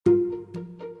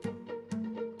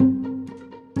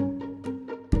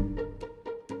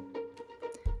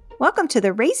Welcome to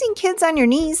the Raising Kids on Your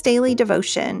Knees daily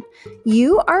devotion.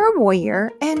 You are a warrior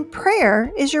and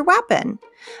prayer is your weapon.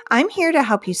 I'm here to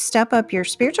help you step up your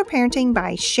spiritual parenting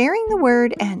by sharing the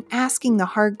word and asking the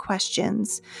hard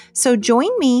questions. So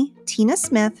join me, Tina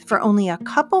Smith, for only a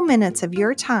couple minutes of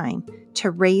your time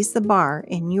to raise the bar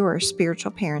in your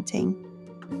spiritual parenting.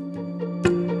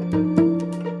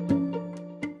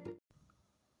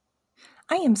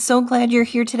 I am so glad you're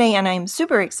here today, and I'm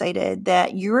super excited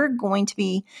that you're going to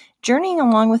be journeying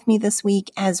along with me this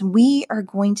week as we are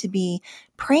going to be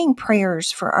praying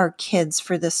prayers for our kids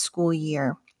for this school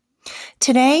year.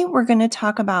 Today, we're going to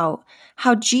talk about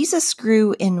how Jesus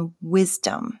grew in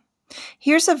wisdom.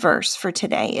 Here's a verse for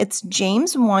today. It's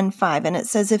James 1:5, and it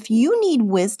says, "If you need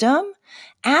wisdom,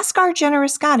 ask our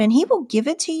generous God, and He will give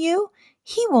it to you.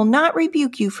 He will not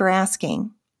rebuke you for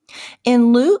asking."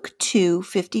 In Luke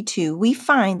 2:52, we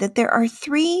find that there are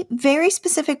three very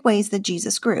specific ways that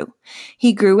Jesus grew.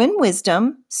 He grew in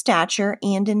wisdom, stature,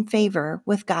 and in favor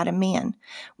with God and man.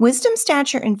 Wisdom,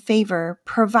 stature, and favor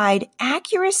provide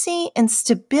accuracy and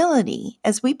stability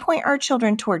as we point our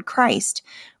children toward Christ,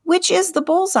 which is the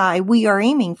bullseye we are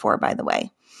aiming for, by the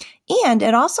way. And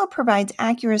it also provides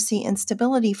accuracy and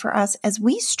stability for us as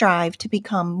we strive to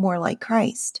become more like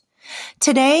Christ.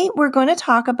 Today, we're going to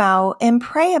talk about and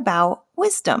pray about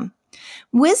wisdom.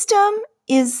 Wisdom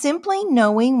is simply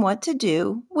knowing what to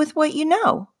do with what you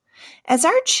know. As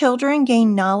our children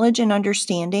gain knowledge and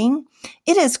understanding,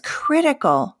 it is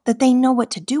critical that they know what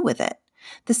to do with it.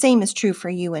 The same is true for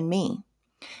you and me.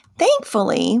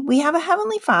 Thankfully, we have a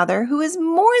Heavenly Father who is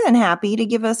more than happy to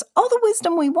give us all the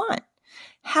wisdom we want.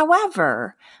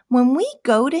 However, when we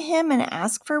go to Him and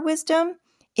ask for wisdom,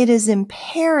 it is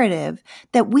imperative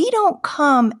that we don't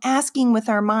come asking with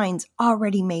our minds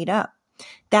already made up.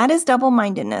 That is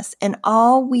double-mindedness, and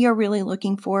all we are really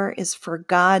looking for is for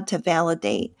God to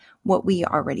validate what we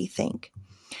already think.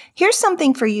 Here's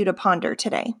something for you to ponder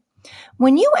today.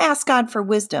 When you ask God for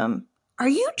wisdom, are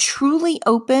you truly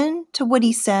open to what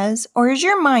He says, or is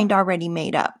your mind already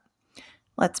made up?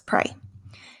 Let's pray.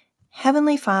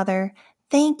 Heavenly Father,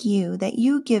 thank you that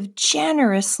you give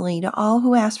generously to all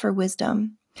who ask for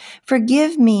wisdom.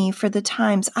 Forgive me for the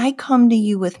times I come to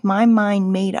you with my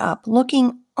mind made up,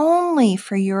 looking only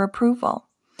for your approval.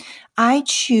 I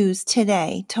choose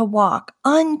today to walk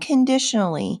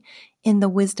unconditionally in the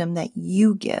wisdom that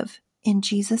you give. In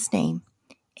Jesus' name,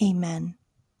 amen.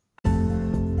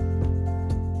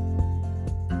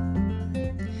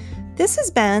 This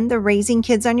has been the Raising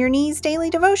Kids on Your Knees daily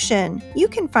devotion. You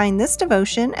can find this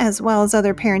devotion as well as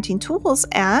other parenting tools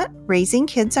at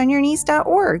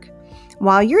raisingkidsonyourknees.org.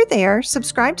 While you're there,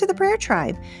 subscribe to the Prayer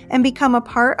Tribe and become a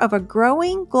part of a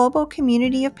growing global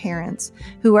community of parents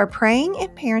who are praying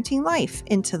and parenting life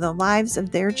into the lives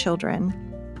of their children.